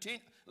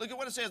look at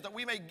what it says, that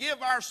we may give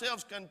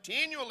ourselves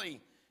continually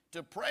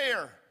to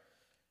prayer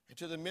and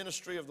to the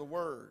ministry of the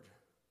word.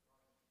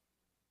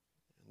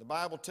 And the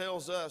Bible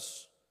tells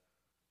us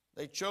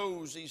they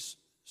chose these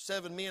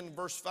 7 men in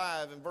verse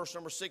 5, and verse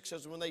number 6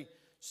 says when they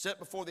sat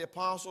before the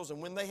apostles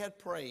and when they had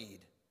prayed,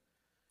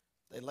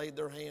 they laid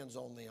their hands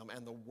on them,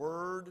 and the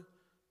word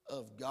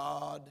of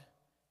God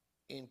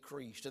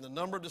increased. And the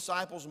number of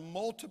disciples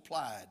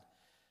multiplied,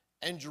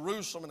 and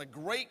Jerusalem and a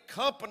great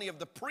company of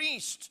the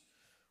priests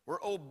were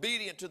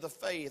obedient to the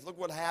faith. Look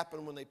what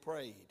happened when they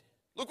prayed.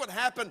 Look what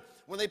happened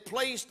when they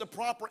placed the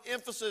proper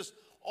emphasis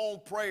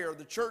on prayer.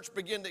 The church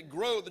began to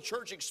grow. The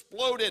church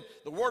exploded.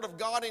 The word of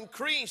God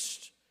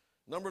increased.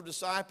 The number of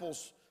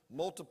disciples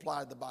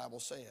multiplied, the Bible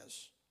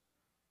says.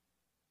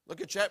 Look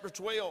at chapter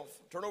 12.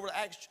 Turn over to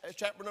Acts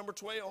chapter number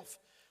 12.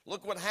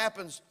 Look what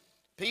happens.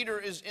 Peter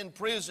is in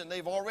prison.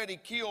 They've already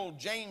killed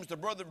James, the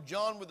brother of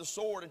John, with a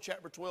sword in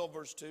chapter 12,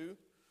 verse 2.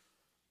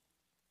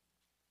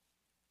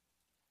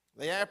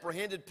 They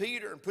apprehended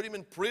Peter and put him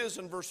in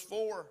prison, verse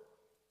 4.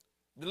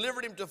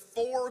 Delivered him to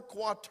 4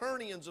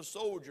 quaternions of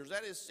soldiers.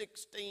 That is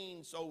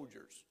 16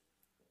 soldiers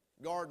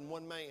guarding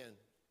one man.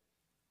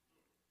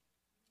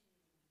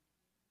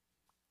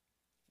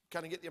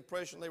 Kind of get the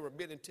impression they were a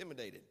bit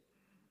intimidated.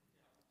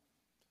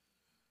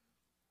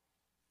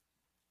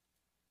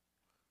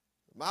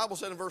 The Bible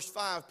said in verse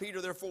 5,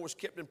 Peter therefore was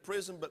kept in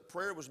prison, but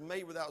prayer was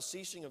made without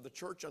ceasing of the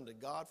church unto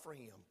God for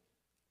him.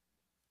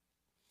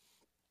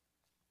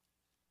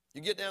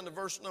 You get down to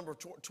verse number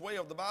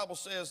 12, the Bible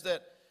says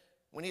that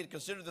when he had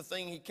considered the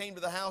thing, he came to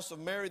the house of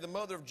Mary, the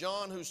mother of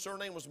John, whose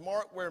surname was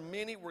Mark, where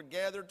many were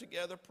gathered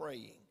together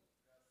praying.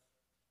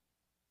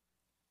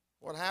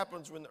 What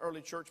happens when the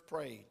early church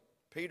prayed?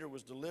 Peter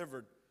was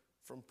delivered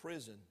from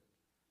prison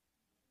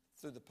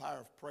through the power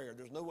of prayer.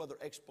 There's no other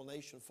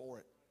explanation for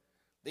it.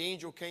 The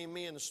angel came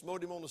in and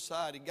smote him on the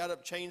side. He got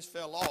up, chains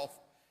fell off,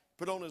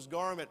 put on his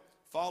garment,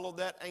 followed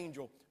that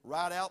angel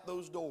right out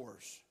those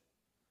doors.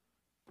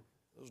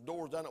 Those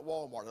doors down at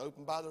Walmart,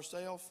 open by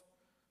themselves,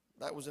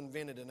 that was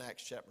invented in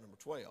Acts chapter number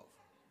 12.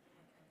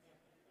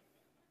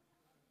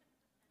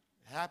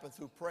 It happened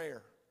through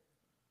prayer.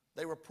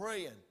 They were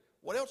praying.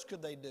 What else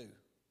could they do?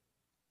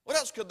 What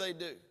else could they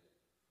do?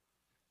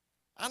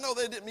 I know a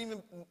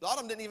lot of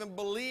them didn't even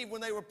believe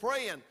when they were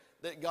praying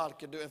that God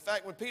could do it. In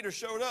fact, when Peter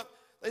showed up,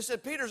 they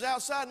said, Peter's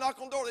outside, knock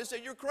on the door. They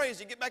said, you're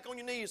crazy. Get back on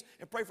your knees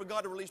and pray for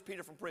God to release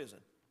Peter from prison.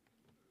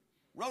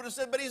 Rhoda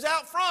said, but he's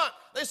out front.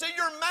 They said,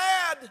 you're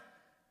mad.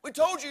 We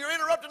told you you're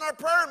interrupting our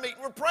prayer meeting.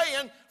 We're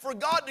praying for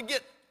God to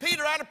get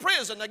Peter out of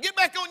prison. Now get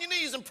back on your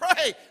knees and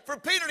pray for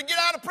Peter to get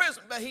out of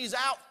prison. But he's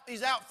out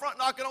front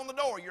knocking on the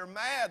door. You're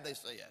mad, they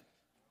said.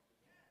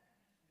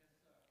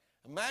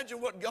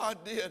 Imagine what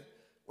God did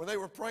when they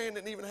were praying,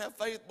 didn't even have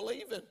faith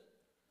believing.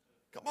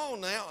 Come on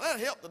now, that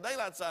helped the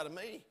daylight side of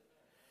me.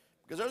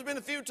 Because there's been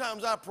a few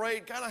times I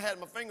prayed, kind of had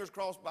my fingers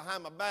crossed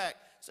behind my back,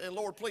 saying,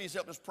 Lord, please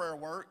help this prayer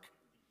work.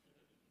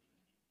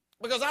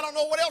 Because I don't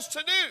know what else to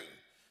do.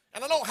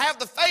 And I don't have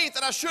the faith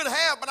that I should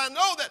have, but I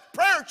know that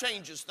prayer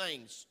changes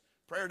things.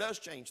 Prayer does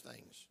change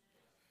things.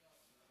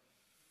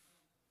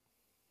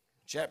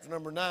 Chapter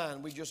number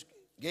 9, we just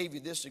gave you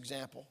this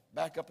example.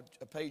 Back up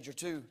a page or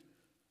two.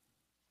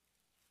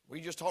 We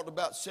just talked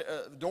about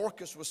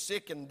Dorcas was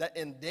sick and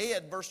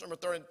dead. Verse number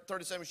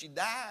 37, she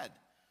died.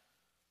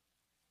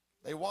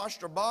 They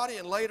washed her body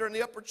and laid her in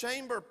the upper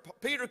chamber.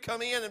 Peter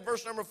come in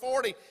verse number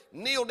 40,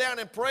 kneeled down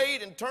and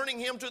prayed, and turning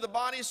him to the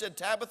body said,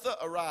 Tabitha,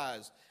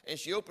 arise. And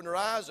she opened her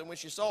eyes, and when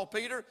she saw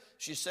Peter,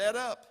 she sat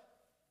up.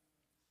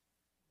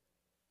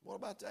 What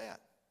about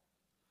that?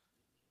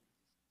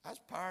 That's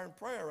power and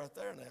prayer right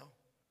there now.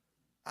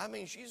 I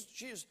mean,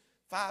 she's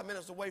 5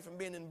 minutes away from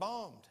being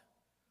embalmed.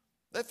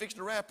 They fixed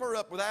to wrap her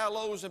up with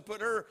aloes and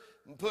put her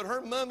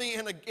mummy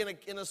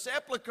in a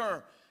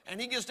sepulcher. And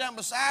he gets down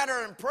beside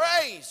her and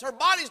prays. Her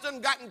body's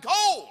done gotten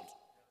cold.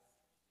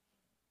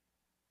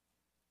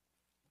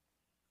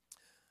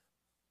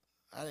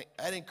 I think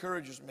that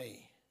encourages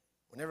me.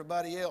 When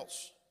everybody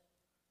else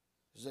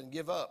doesn't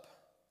give up,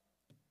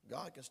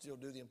 God can still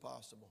do the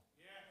impossible.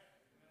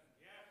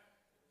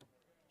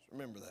 Just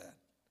remember that.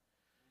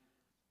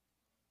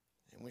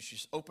 And when she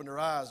opened her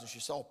eyes and she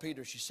saw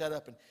Peter, she sat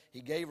up and he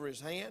gave her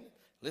his hand,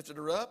 lifted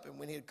her up, and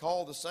when he had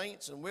called the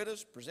saints and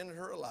widows, presented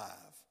her alive.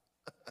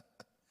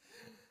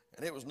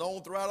 And it was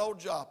known throughout all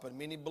Joppa, and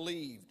many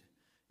believed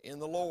in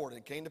the Lord.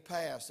 It came to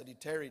pass that he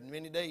tarried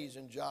many days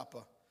in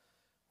Joppa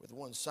with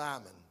one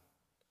Simon,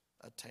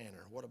 a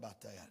tanner. What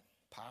about that?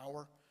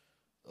 Power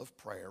of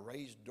prayer.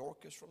 Raised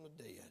Dorcas from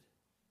the dead.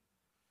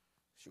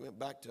 She went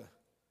back to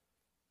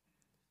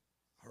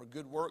her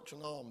good works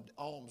and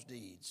alms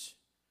deeds.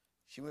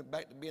 She went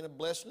back to being a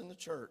blessing in the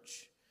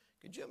church.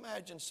 Could you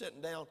imagine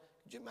sitting down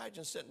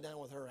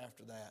with her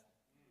after that?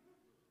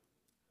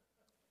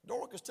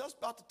 Dorcas, tell us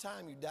about the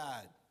time you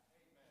died.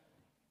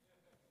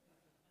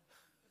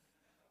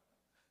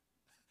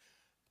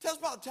 Tell us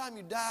about the time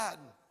you died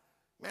and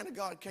man of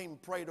God came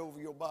and prayed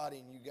over your body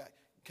and you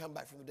come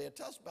back from the dead.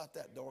 Tell us about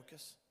that,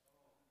 Dorcas.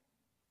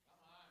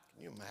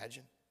 Can you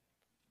imagine?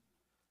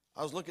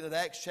 I was looking at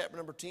Acts chapter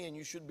number 10.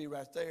 You should be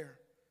right there.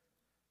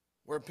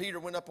 Where Peter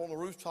went up on the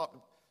rooftop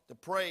to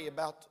pray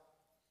about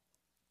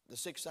the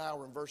 6th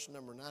hour in verse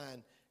number 9.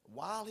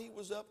 While he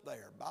was up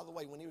there, by the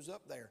way, when he was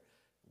up there,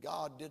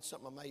 God did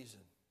something amazing.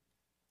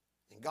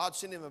 And God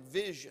sent him a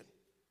vision.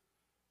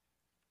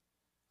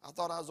 I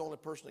thought I was the only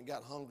person that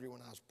got hungry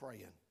when I was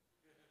praying.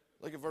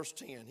 Look at verse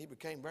 10. He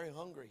became very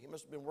hungry. He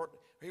must have been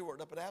he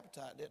worked up an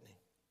appetite, didn't he?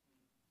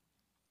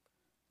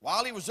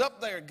 While he was up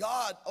there,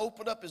 God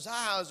opened up his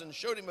eyes and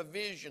showed him a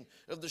vision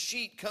of the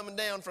sheet coming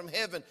down from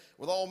heaven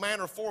with all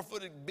manner of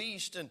four-footed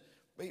beasts. And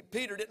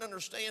Peter didn't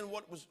understand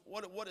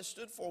what it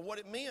stood for, what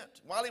it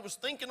meant. While he was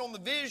thinking on the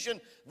vision,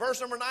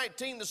 verse number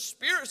 19, the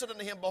Spirit said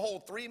unto him,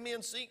 Behold, 3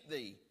 men seek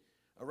thee.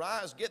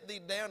 Arise, get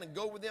thee down, and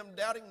go with them,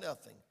 doubting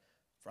nothing,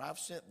 for I've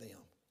sent them.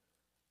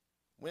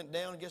 Went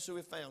down, and guess who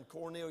we found?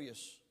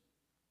 Cornelius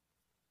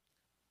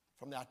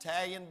from the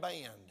Italian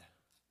band.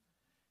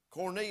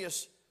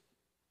 Cornelius,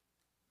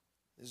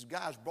 these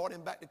guys brought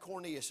him back to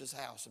Cornelius'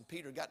 house, and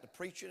Peter got to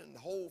preaching, and the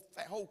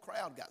whole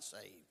crowd got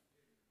saved.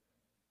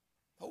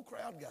 The whole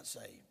crowd got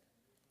saved.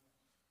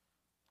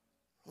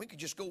 We could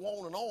just go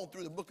on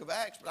through the book of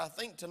Acts, but I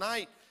think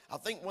tonight,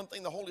 one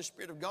thing the Holy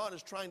Spirit of God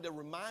is trying to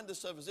remind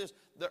us of is this: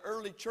 the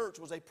early church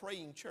was a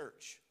praying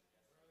church.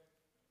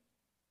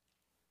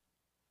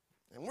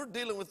 And we're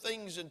dealing with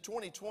things in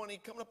 2020,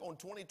 coming up on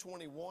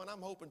 2021. I'm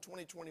hoping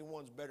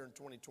 2021 is better than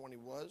 2020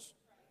 was.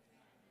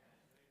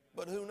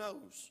 But who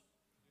knows?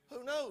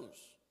 Who knows?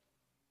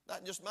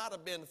 That just might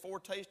have been a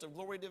foretaste of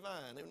glory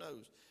divine. Who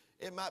knows?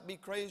 It might be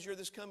crazier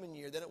this coming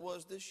year than it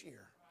was this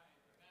year.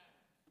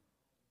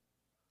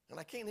 And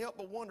I can't help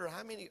but wonder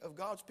how many of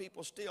God's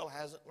people still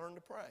hasn't learned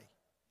to pray.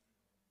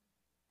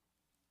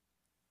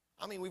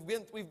 I mean, we've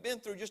been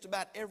through just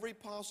about every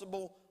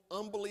possible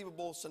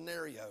unbelievable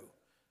scenario.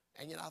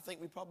 And yet I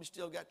think we probably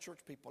still got church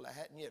people that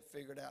hadn't yet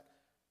figured out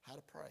how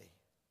to pray,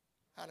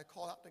 how to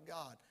call out to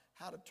God,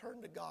 how to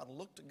turn to God and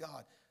look to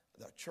God.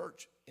 The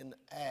church in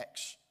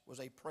Acts was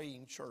a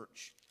praying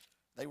church.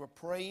 They were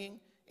praying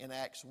in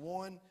Acts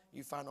 1.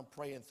 You find them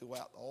praying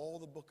throughout all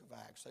the book of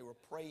Acts. They were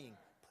praying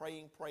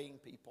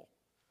people.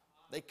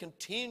 They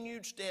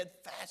continued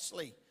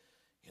steadfastly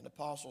in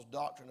apostles'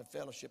 doctrine and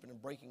fellowship and in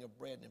breaking of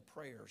bread and in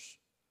prayers.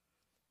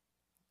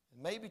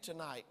 And maybe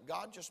tonight,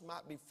 God just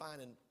might be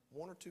finding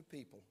one or two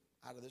people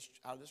out of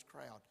this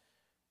crowd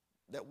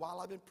that while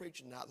I've been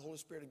preaching tonight, the Holy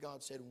Spirit of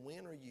God said,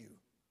 when are you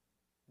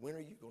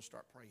going to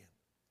start praying?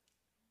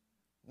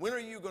 When are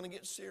you going to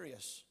get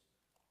serious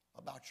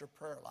about your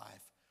prayer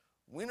life?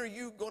 When are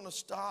you going to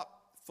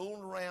stop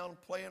fooling around,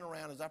 playing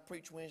around, as I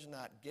preach Wednesday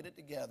night, get it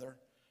together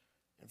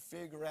and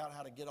figure out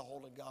how to get a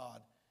hold of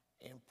God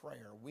in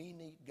prayer? We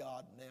need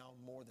God now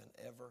more than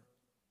ever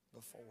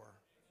before.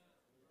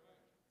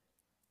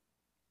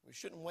 We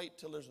shouldn't wait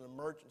till there's an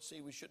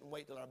emergency. We shouldn't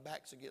wait till our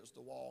back's against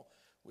the wall.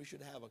 We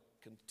should have a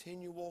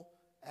continual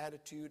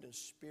attitude and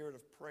spirit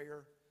of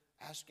prayer,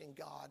 asking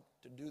God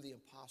to do the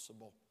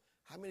impossible.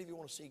 How many of you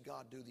want to see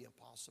God do the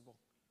impossible?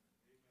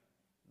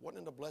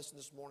 Wasn't it a blessing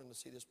this morning to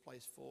see this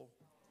place full?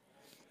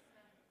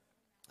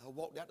 I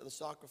walked out to the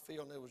soccer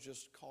field and there was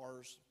just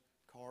cars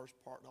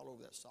parked all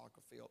over that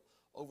soccer field,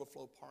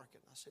 overflow parking.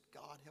 I said,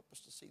 God, help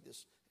us to see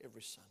this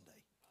every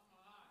Sunday.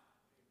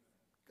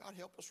 God,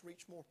 help us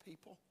reach more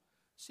people,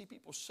 see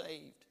people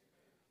saved.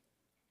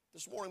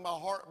 This morning my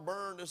heart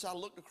burned as I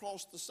looked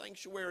across the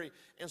sanctuary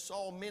and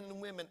saw men and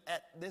women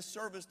at this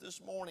service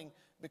this morning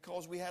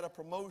because we had a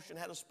promotion,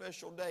 had a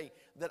special day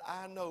that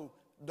I know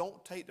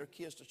don't take their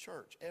kids to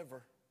church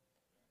ever.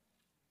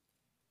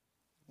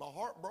 My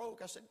heart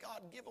broke. I said,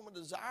 God, give them a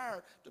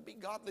desire to be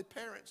godly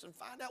parents and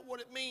find out what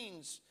it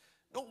means.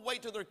 Don't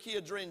wait till their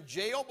kids are in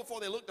jail before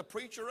they look the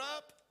preacher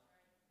up.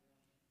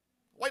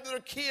 Wait till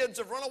their kids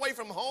have run away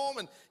from home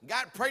and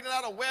got pregnant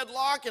out of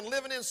wedlock and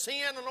living in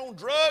sin and on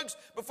drugs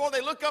before they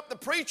look up the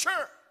preacher.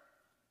 I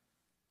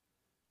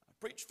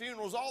preach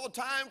funerals all the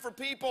time for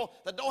people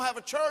that don't have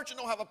a church and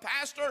don't have a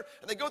pastor,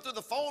 and they go through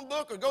the phone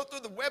book or go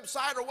through the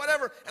website or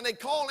whatever, and they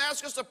call and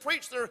ask us to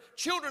preach their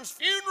children's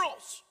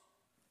funerals,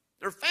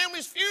 their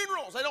family's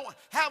funerals. They don't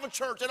have a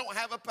church. They don't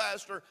have a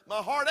pastor. My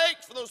heart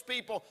aches for those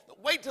people that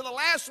wait till the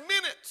last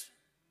minute.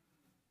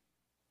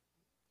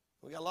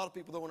 We got a lot of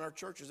people, though, in our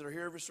churches that are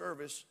here every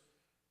service.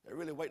 They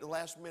really wait till the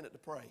last minute to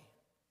pray.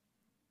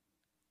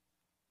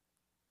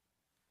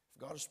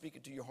 If God is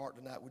speaking to your heart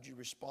tonight, would you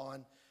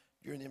respond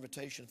during the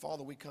invitation?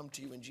 Father, we come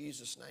to you in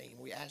Jesus' name.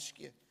 We ask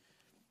you,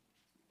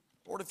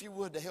 Lord, if you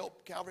would, to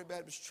help Calvary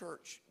Baptist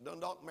Church,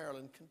 Dundalk,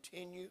 Maryland,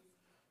 continue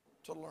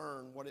to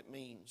learn what it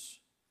means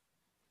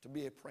to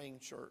be a praying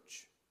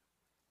church.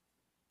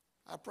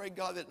 I pray,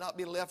 God, that it not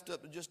be left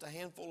up to just a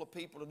handful of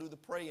people to do the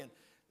praying,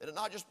 that it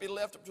not just be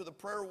left up to the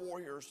prayer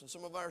warriors and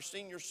some of our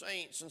senior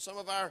saints and some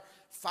of our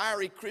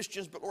fiery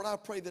Christians, but Lord, I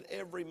pray that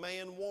every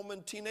man,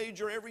 woman,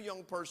 teenager, every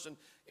young person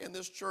in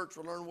this church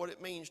will learn what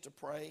it means to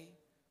pray,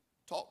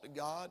 talk to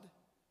God,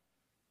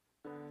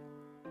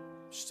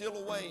 steal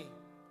away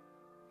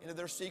into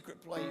their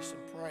secret place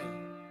and pray.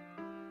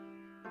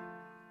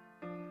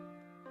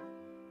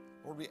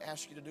 Lord, we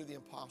ask you to do the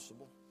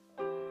impossible.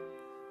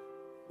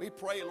 We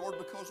pray, Lord,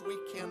 because we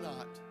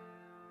cannot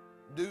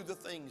do the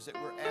things that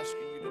we're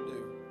asking you to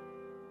do.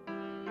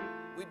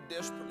 We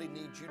desperately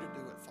need you to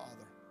do it, Father.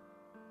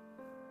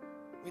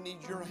 We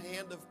need your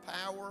hand of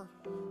power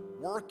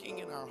working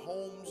in our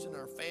homes, in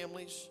our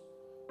families,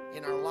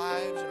 in our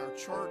lives, in our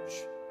church,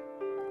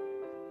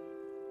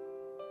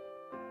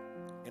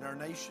 in our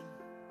nation.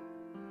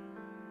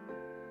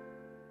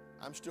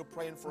 I'm still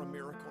praying for a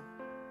miracle.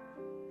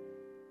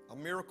 A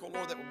miracle,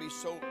 Lord, that will be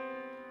so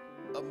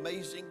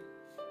amazing.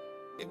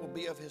 It will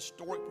be of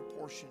historic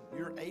proportion.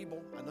 You're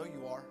able. I know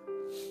you are.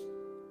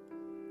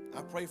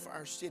 I pray for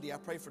our city. I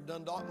pray for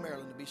Dundalk,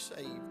 Maryland to be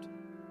saved.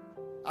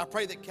 I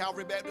pray that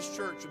Calvary Baptist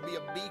Church would be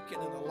a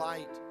beacon and a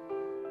light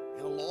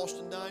in a lost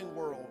and dying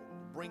world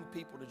to bring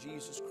people to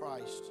Jesus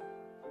Christ.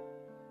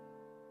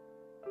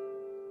 I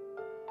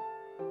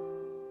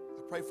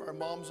pray for our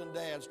moms and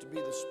dads to be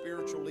the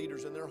spiritual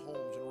leaders in their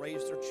homes and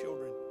raise their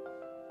children.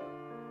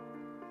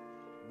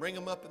 Bring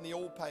them up in the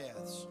old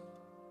paths.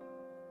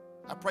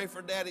 I pray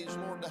for daddies,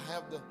 Lord, to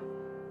have the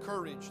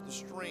courage, the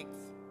strength,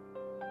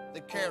 the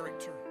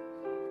character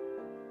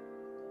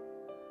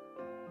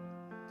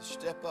to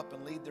step up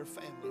and lead their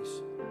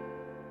families.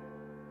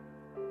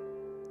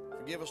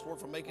 Forgive us, Lord,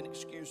 for making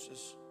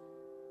excuses,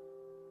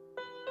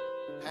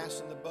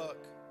 passing the buck,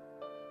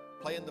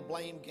 playing the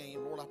blame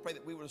game. Lord, I pray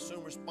that we would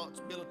assume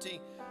responsibility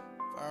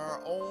for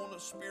our own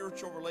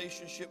spiritual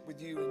relationship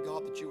with you, and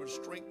God, that you would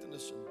strengthen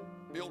us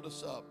and build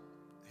us up.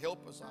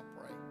 Help us, I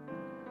pray.